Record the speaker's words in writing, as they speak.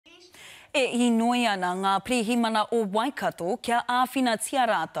E inoi ana ngā prihimana o Waikato kia āwhina tia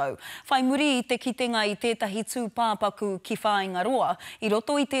rātou. Whai muri I te kitenga I tētahi tūpāpaku ki Whāingaroa, I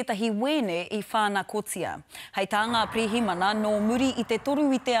roto I tētahi wēne I whānakotia. Hei tā ngā prihimana no muri I te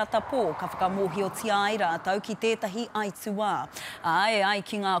toru I te atapō, ka whakamōhiotia ai rātou ki tētahi aitua. Ai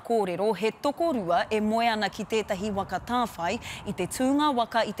ki ngā kōrero, he tokorua e moe ana ki tētahi waka tāwhai I te tūnga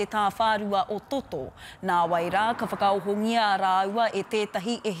waka I te tāwhārua o Toto. Nā wai rā, ka whakaohongia rāua e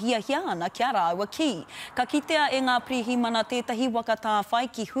tētahi e hiahia ana kia rāua ki. Ka kitea e ngā prihimana tētahi waka tāwhai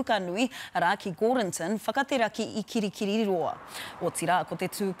ki Hukanui, rā ki Gorrington, whakateraki I Kirikiriroa. O tira, ko te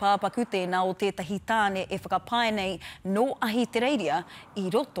tūpāpaku tēnā o tētahi tāne e whakapae nei no ahi te reiria I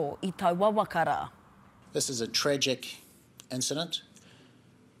roto I taua wakara. This is a tragic incident.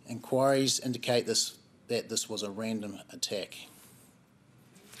 Inquiries indicate that this was a random attack.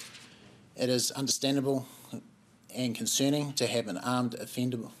 It is understandable and concerning to have an armed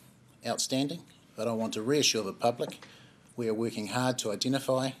offender outstanding, but I want to reassure the public we are working hard to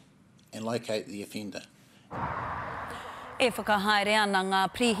identify and locate the offender. E whakahaere ana ngā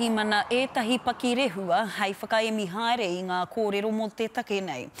prihimana ētahi pakirehua hei whakaemi haere I ngā kōrero mo te take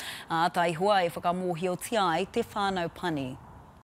nei. Tai hoa e whakamōhiotia ai te whānau pani.